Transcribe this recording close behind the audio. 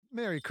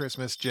Merry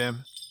Christmas,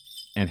 Jim.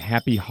 And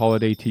happy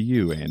holiday to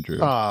you, Andrew.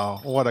 Oh,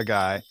 what a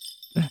guy.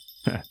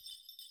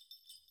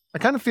 I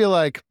kind of feel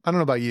like, I don't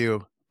know about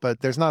you,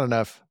 but there's not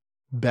enough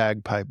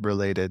bagpipe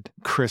related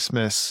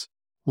Christmas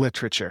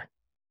literature.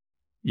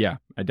 Yeah,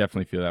 I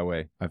definitely feel that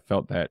way. I've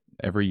felt that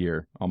every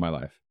year all my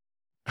life.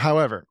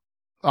 However,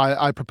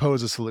 I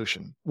propose a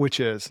solution, which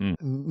is Mm.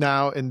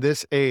 now in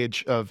this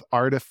age of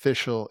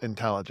artificial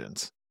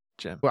intelligence,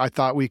 Jim, I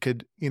thought we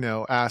could,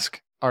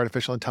 ask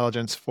artificial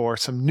intelligence for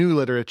some new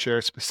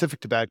literature specific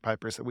to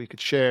bagpipers that we could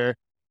share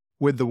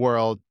with the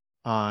world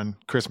on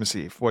Christmas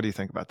Eve. What do you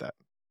think about that?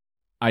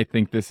 I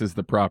think this is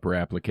the proper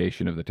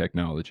application of the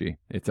technology.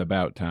 It's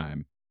about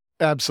time.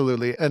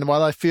 Absolutely. And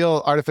while I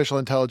feel artificial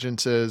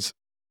intelligence's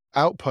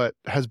output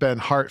has been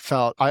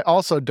heartfelt, I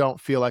also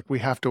don't feel like we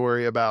have to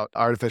worry about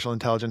artificial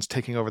intelligence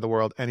taking over the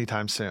world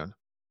anytime soon.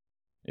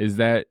 Is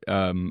that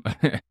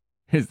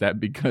is that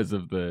because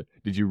of did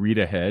you read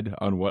ahead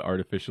on what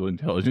artificial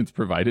intelligence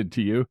provided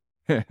to you?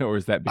 Or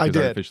is that I because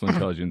did. artificial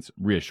intelligence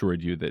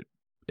reassured you that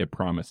it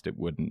promised it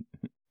wouldn't?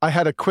 I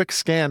had a quick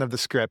scan of the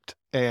script,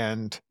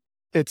 and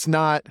it's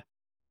not,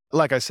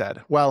 like I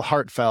said, while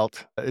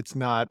heartfelt, it's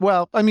not,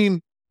 well, I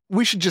mean,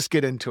 we should just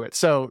get into it.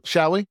 So,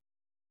 shall we?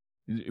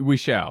 We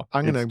shall.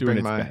 I'm gonna It's doing bring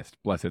its my- best.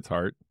 Bless its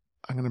heart.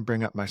 I'm going to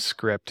bring up my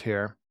script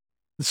here.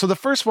 So the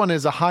first one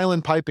is a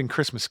Highland Piping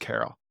Christmas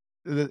Carol.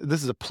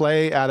 This is a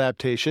play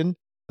adaptation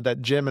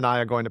that Jim and I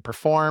are going to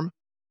perform.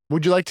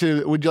 Would you like me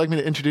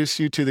to introduce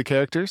you to the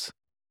characters?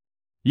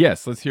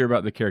 Yes, let's hear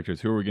about the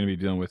characters. Who are we going to be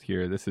dealing with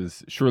here? This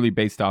is surely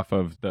based off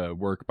of the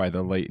work by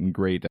the late and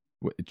great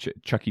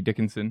Chucky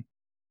Dickinson.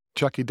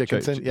 Chucky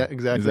Dickinson. Yeah,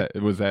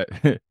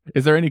 exactly.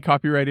 Is there any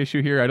copyright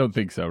issue here? I don't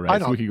think so, right? I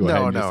don't- So we can go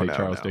ahead and just no, say no,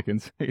 Charles no.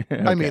 Dickens. I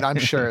mean, Okay. I'm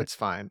sure it's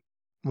fine.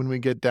 When we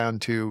get down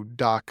to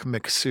Doc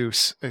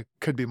McSeuss, it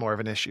could be more of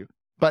an issue.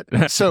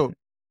 But so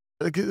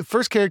the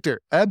first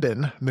character,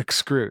 Eben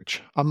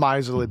McScrooge, a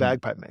miserly Mhm.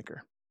 bagpipe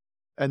maker.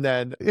 And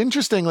then,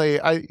 interestingly,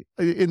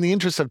 in the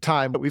interest of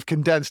time, we've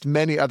condensed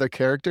many other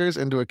characters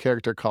into a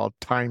character called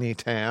Tiny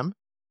Tam,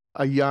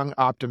 a young,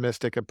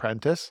 optimistic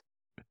apprentice.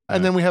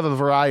 And then we have a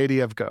variety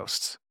of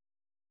ghosts.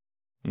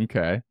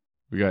 Okay.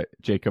 We got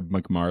Jacob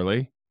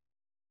McMarley.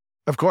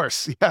 Of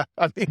course, yeah.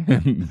 I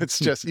mean, it's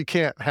just, you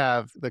can't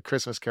have the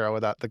Christmas Carol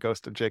without the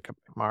ghost of Jacob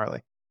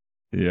Marley.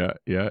 Yeah.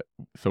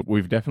 So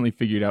we've definitely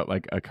figured out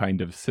like a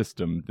kind of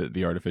system that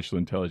the artificial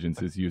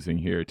intelligence is using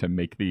here to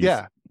make these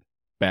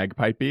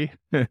bagpipey.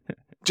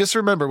 Just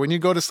remember, when you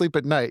go to sleep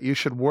at night, you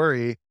should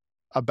worry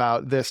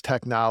about this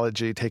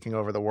technology taking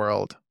over the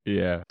world.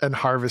 Yeah. And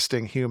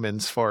harvesting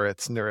humans for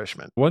its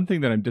nourishment. One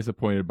thing that I'm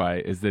disappointed by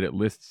is that it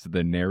lists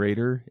the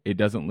narrator. It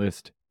doesn't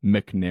list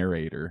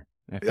McNarrator.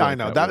 I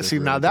know that. See,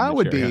 now that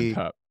would be,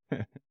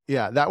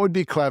 yeah, that would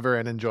be clever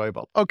and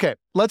enjoyable. Okay,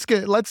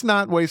 let's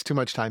not waste too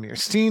much time here.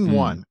 Scene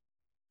 1,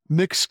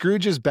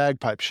 McScrooge's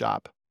bagpipe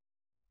shop.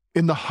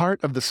 In the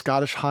heart of the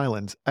Scottish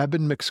Highlands,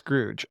 Eben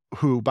McScrooge,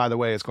 who, by the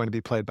way, is going to be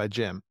played by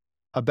Jim,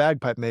 a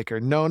bagpipe maker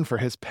known for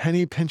his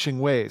penny-pinching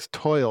ways,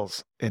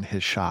 toils in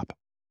his shop.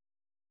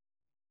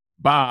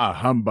 Bah,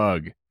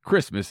 humbug!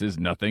 Christmas is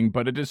nothing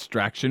but a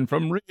distraction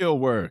from real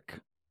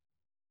work.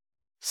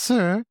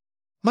 Sir,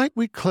 might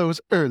we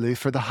close early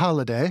for the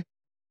holiday?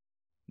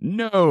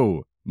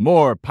 No!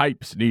 More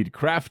pipes need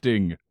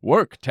crafting.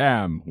 Work,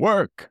 Tam,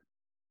 work!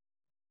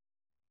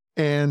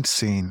 And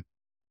scene.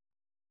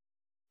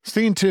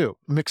 Scene 2,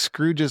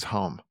 McScrooge's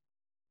home.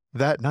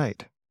 That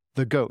night,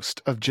 the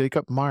ghost of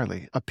Jacob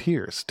Marley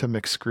appears to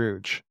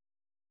McScrooge.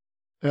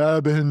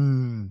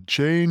 Eben,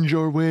 change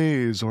your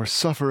ways or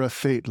suffer a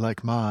fate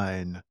like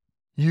mine.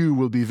 You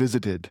will be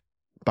visited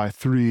by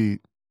three...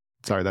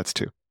 Sorry, that's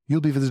 2.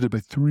 You'll be visited by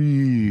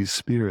 3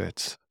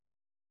 spirits.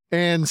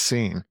 And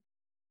scene.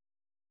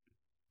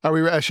 Are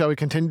we? Shall we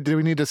continue? Do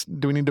we need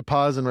to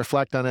pause and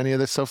reflect on any of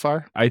this so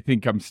far? I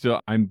think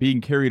I'm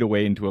being carried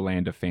away into a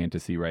land of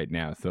fantasy right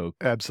now. So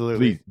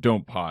absolutely, please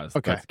don't pause.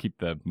 Okay, let's keep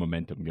the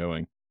momentum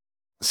going.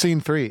 Scene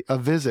 3: a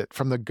visit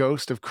from the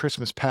ghost of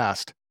Christmas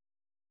past.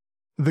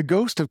 The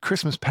ghost of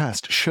Christmas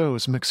past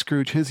shows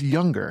McScrooge his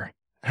younger,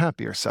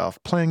 happier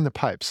self playing the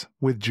pipes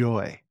with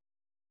joy.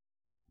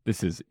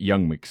 This is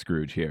young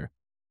McScrooge here.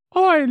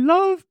 I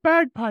love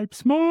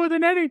bagpipes more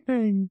than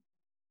anything.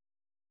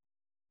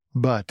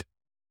 But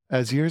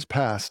as years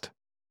passed,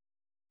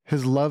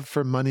 his love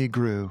for money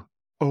grew,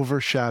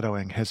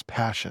 overshadowing his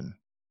passion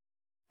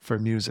for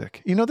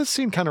music. You know, this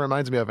scene kind of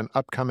reminds me of an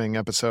upcoming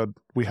episode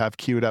we have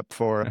queued up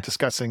for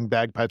discussing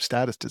bagpipe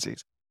status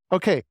disease.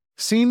 Okay,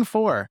 scene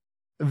 4.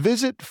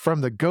 Visit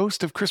from the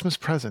ghost of Christmas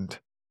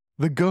present.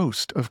 The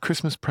ghost of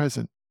Christmas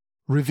present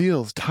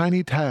reveals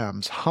Tiny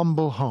Tam's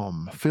humble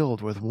home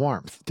filled with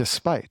warmth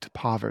despite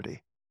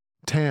poverty.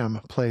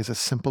 Tam plays a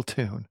simple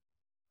tune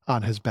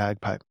on his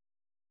bagpipe.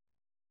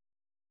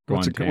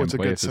 What's a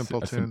good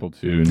simple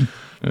tune?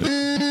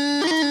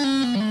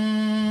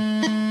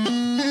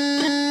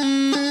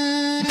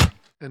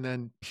 And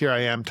then here I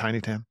am, Tiny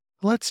Tam.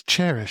 Let's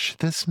cherish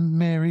this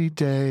merry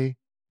day.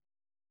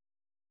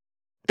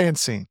 And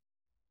scene.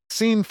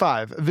 Scene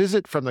 5.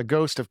 Visit from the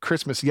ghost of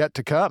Christmas yet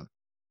to come.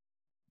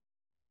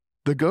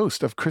 The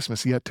ghost of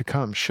Christmas yet to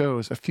come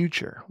shows a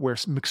future where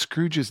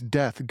McScrooge's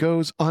death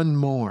goes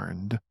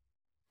unmourned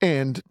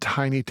and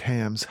Tiny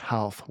Tam's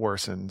health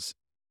worsens.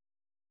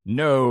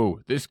 No,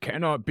 this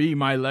cannot be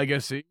my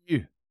legacy.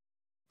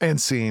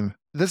 And scene.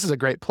 This is a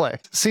great play.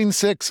 Scene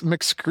 6,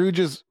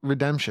 McScrooge's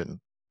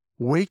redemption.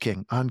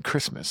 Waking on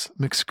Christmas,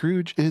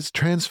 McScrooge is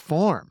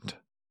transformed.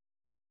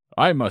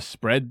 I must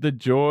spread the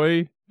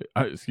joy.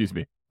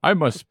 I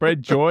must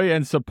spread joy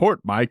and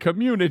support my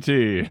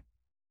community.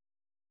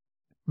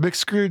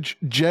 McScrooge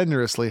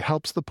generously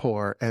helps the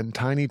poor and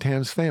Tiny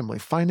Tam's family,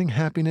 finding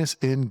happiness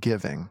in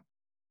giving.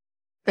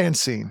 And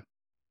scene.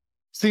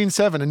 Scene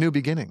 7, a new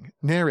beginning.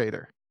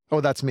 Narrator.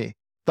 Oh, that's me.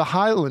 The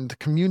Highland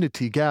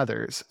community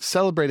gathers,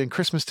 celebrating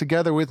Christmas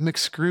together with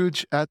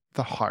McScrooge at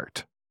the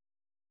heart.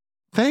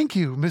 Thank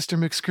you, Mr.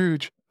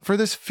 McScrooge, for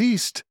this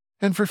feast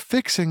and for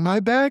fixing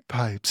my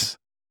bagpipes.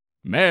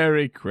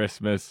 Merry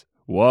Christmas,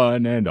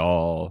 one and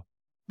all.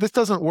 This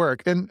doesn't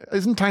work. And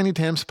isn't Tiny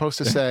Tam supposed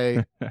to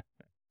say,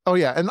 oh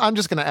yeah, and I'm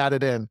just going to add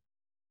it in.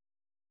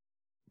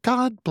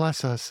 God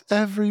bless us,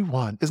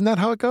 everyone. Isn't that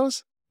how it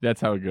goes?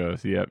 That's how it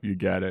goes. Yep, you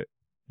got it.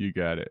 You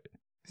got it.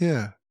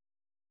 Yeah.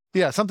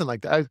 Yeah, something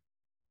like that.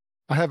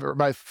 I have it.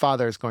 My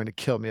father is going to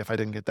kill me if I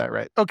didn't get that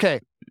right. Okay.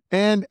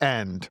 And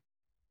end.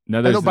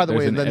 No, there's, by the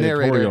way, the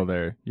narrator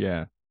there.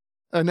 Yeah.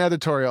 An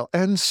editorial.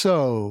 And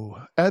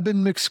so,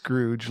 Eben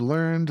McScrooge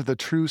learned the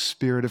true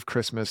spirit of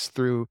Christmas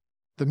through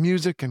the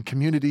music and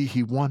community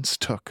he once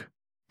took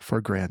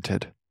for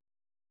granted.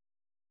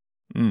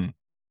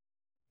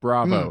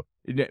 Bravo.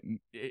 It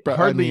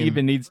hardly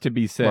even needs to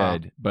be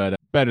said, but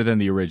better than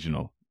the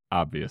original,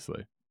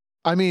 obviously.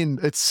 I mean,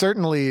 it's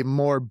certainly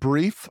more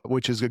brief,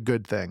 which is a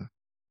good thing.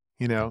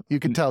 You know, you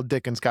can tell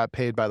Dickens got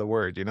paid by the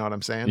word. You know what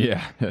I'm saying?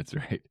 Yeah, that's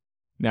right.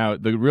 Now,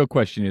 the real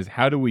question is,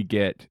 how do we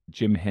get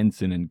Jim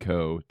Henson and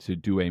co. to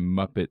do a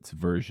Muppets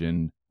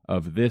version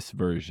of this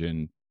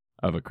version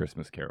of A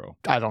Christmas Carol?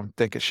 I don't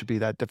think it should be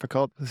that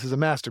difficult. This is a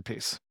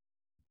masterpiece.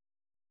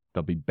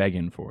 They'll be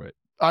begging for it.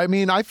 I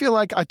mean, I feel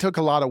like I took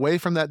a lot away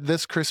from that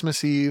this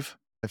Christmas Eve.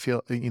 I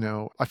feel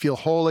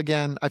whole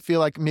again. I feel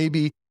like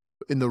maybe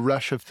in the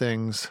rush of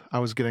things, I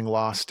was getting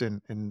lost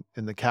in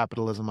the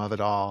capitalism of it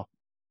all.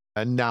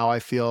 And now I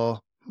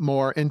feel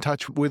more in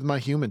touch with my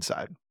human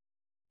side.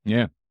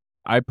 Yeah.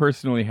 I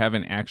personally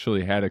haven't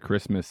actually had a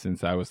Christmas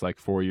since I was like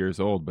 4 years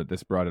old, but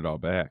this brought it all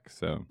back.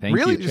 So thank you.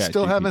 Really? You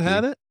still haven't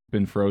had it?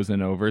 Been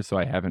frozen over, so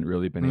I haven't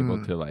really been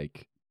able to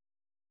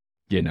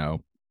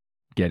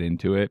get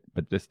into it,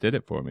 but this did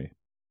it for me.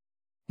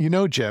 You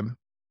know, Jim,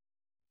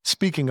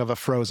 speaking of a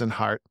frozen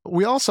heart,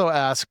 we also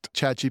asked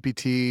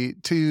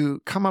ChatGPT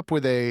to come up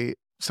with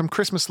some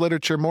Christmas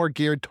literature more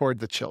geared toward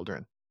the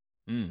children.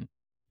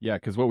 Yeah,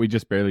 because what we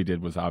just barely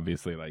did was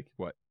obviously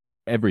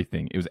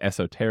everything. It was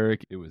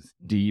esoteric, it was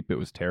deep, it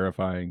was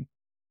terrifying.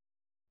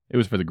 It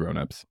was for the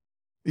grown-ups.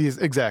 Yes,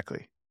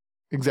 exactly.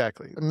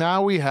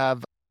 Now we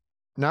have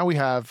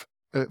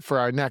for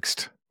our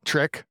next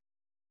trick,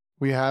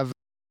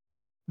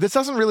 this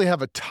doesn't really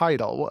have a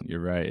title. You're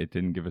right. It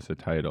didn't give us a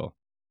title.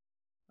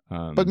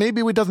 But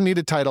maybe we doesn't need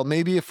a title.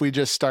 Maybe if we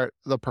just start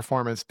the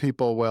performance,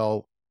 people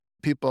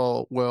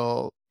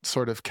will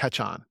sort of catch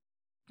on.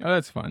 Oh,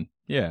 that's fun.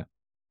 Yeah.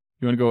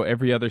 You want to go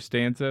every other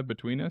stanza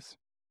between us?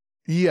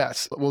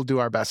 Yes, we'll do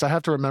our best. I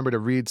have to remember to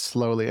read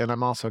slowly, and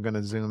I'm also going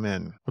to zoom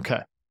in.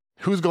 Okay.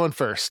 Who's going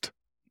first?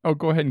 Oh,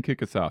 go ahead and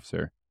kick us off,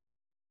 sir.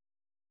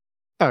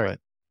 All right.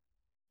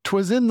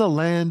 'Twas in the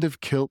land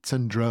of kilts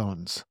and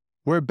drones,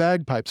 where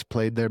bagpipes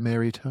played their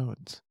merry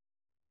tones.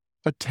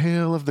 A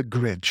tale of the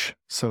Grinch,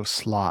 so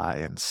sly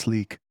and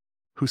sleek,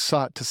 who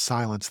sought to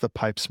silence the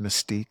pipe's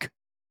mystique.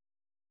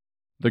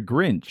 The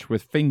Grinch,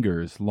 with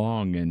fingers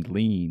long and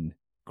lean,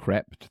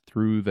 crept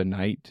through the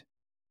night.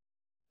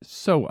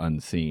 So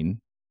unseen,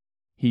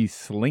 he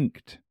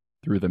slinked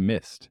through the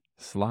mist,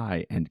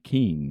 sly and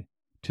keen,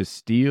 to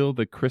steal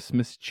the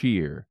Christmas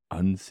cheer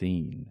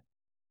unseen.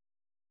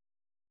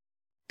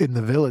 In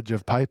the village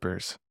of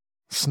pipers,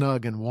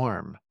 snug and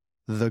warm,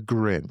 the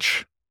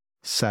Grinch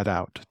set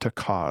out to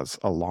cause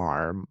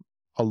alarm.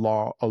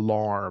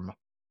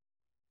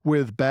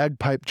 With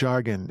bagpipe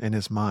jargon in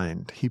his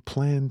mind, he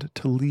planned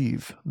to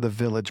leave the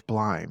village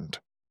blind.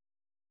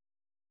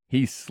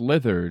 He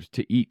slithered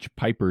to each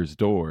piper's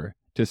door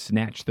to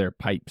snatch their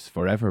pipes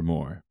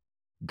forevermore.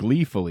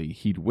 Gleefully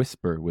he'd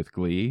whisper with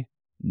glee,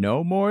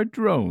 "No more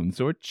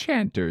drones or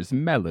chanters'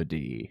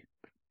 melody."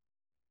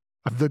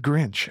 The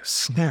Grinch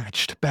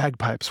snatched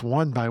bagpipes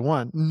one by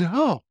one.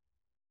 No!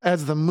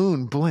 As the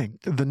moon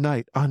blinked, the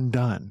night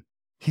undone,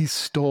 he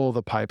stole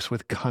the pipes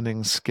with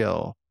cunning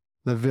skill,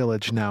 the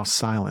village now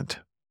silent,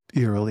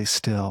 eerily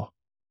still.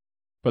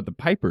 But the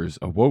pipers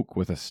awoke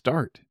with a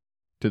start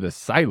to the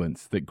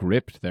silence that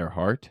gripped their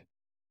heart.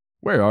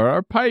 "Where are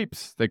our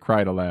pipes?" they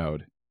cried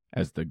aloud,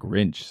 as the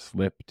Grinch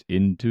slipped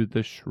into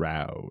the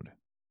shroud.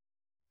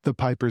 The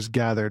pipers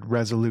gathered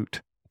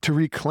resolute to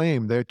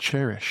reclaim their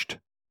cherished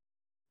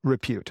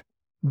repute.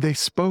 They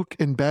spoke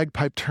in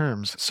bagpipe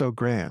terms so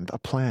grand, a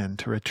plan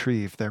to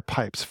retrieve their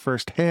pipes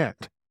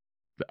firsthand.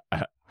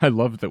 I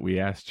love that we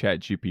asked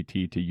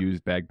ChatGPT to use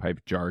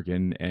bagpipe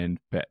jargon and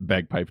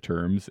bagpipe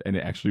terms, and it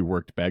actually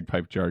worked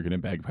bagpipe jargon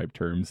and bagpipe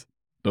terms,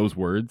 those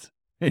words,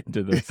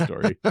 into the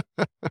story.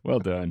 Well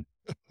done.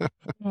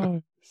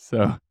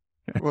 So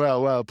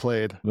Well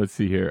played. let's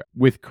see here.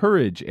 With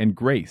courage and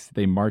grace,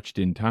 they marched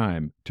in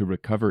time to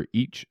recover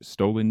each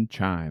stolen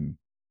chime.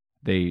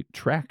 They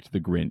tracked the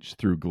Grinch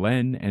through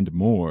glen and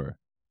moor,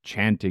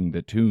 chanting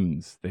the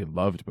tunes they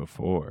loved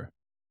before.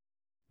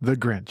 The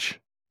Grinch,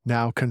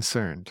 now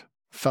concerned,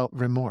 felt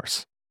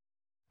remorse.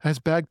 As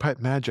bagpipe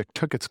magic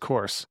took its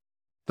course,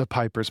 the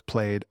pipers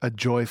played a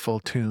joyful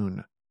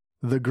tune.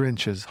 The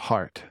Grinch's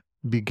heart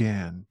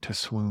began to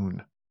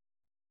swoon.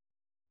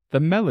 The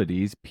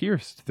melodies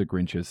pierced the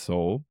Grinch's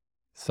soul,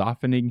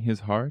 softening his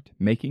heart,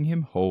 making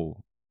him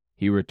whole.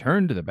 He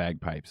returned the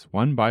bagpipes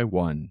one by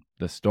one,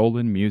 the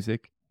stolen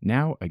music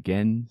now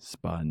again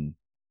spun.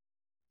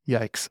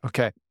 Yikes.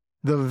 Okay.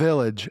 The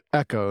village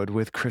echoed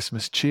with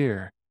Christmas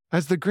cheer.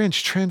 As the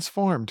Grinch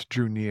transformed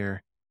drew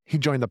near, he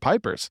joined the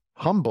pipers,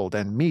 humbled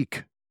and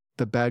meek,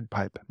 the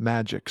bagpipe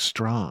magic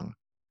strong,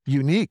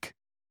 unique.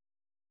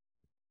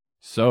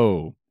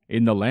 So,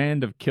 in the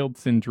land of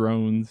kilts and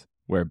drones,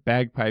 where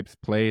bagpipes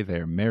play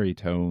their merry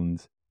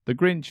tones, the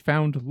Grinch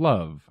found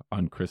love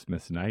on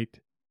Christmas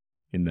night,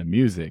 in the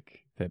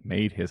music that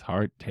made his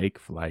heart take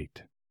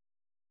flight.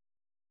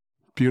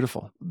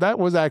 Beautiful. That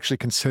was actually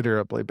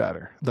considerably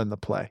better than the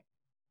play.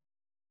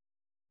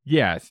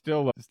 Yeah,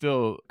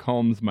 still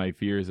calms my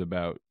fears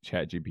about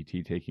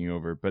ChatGPT taking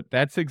over, but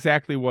that's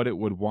exactly what it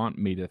would want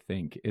me to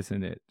think,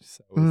 isn't it?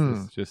 So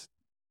is this just...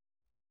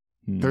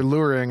 They're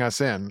luring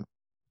us in.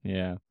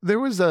 Yeah.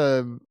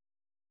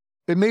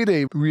 It made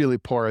a really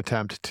poor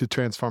attempt to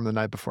transform The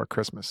Night Before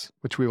Christmas,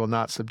 which we will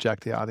not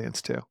subject the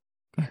audience to.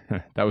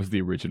 That was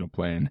the original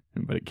plan,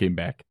 but it came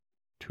back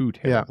too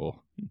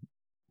terrible. Yeah.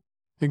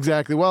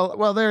 Exactly.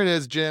 Well, there it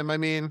is, Jim. I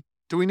mean,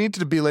 do we need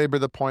to belabor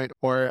the point,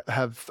 or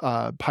have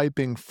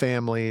piping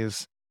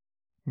families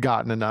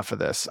gotten enough of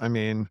this? I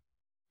mean,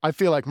 I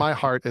feel like my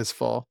heart is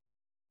full.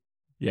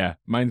 Yeah,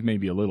 mine's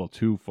maybe a little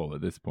too full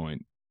at this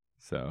point.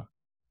 So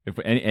if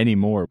any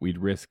more, we'd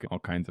risk all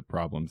kinds of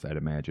problems, I'd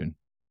imagine.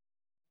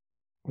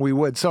 We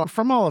would. So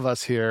from all of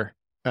us here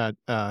at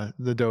the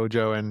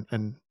dojo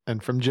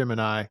and from Jim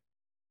and I,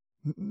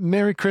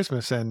 Merry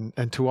Christmas and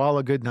to all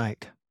a good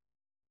night.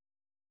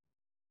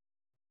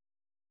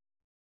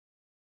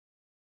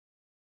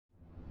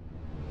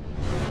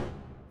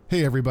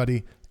 Hey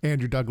everybody,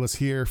 Andrew Douglas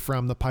here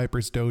from the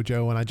Piper's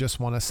Dojo, and I just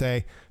want to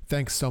say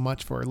thanks so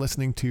much for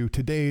listening to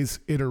today's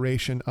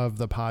iteration of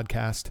the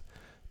podcast.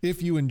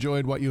 If you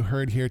enjoyed what you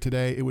heard here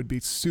today, it would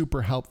be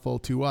super helpful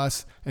to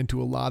us and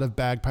to a lot of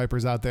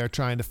bagpipers out there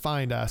trying to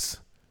find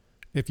us.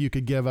 If you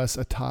could give us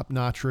a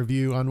top-notch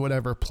review on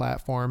whatever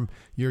platform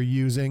you're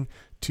using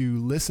to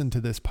listen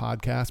to this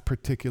podcast,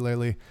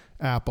 particularly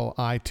Apple,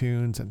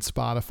 iTunes, and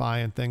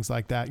Spotify and things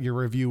like that, your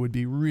review would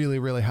be really,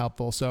 really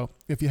helpful. So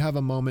if you have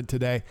a moment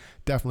today,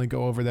 definitely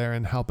go over there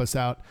and help us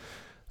out.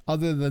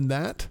 Other than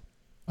that,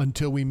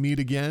 until we meet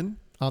again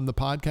on the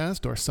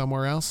podcast or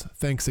somewhere else,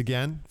 thanks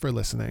again for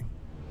listening.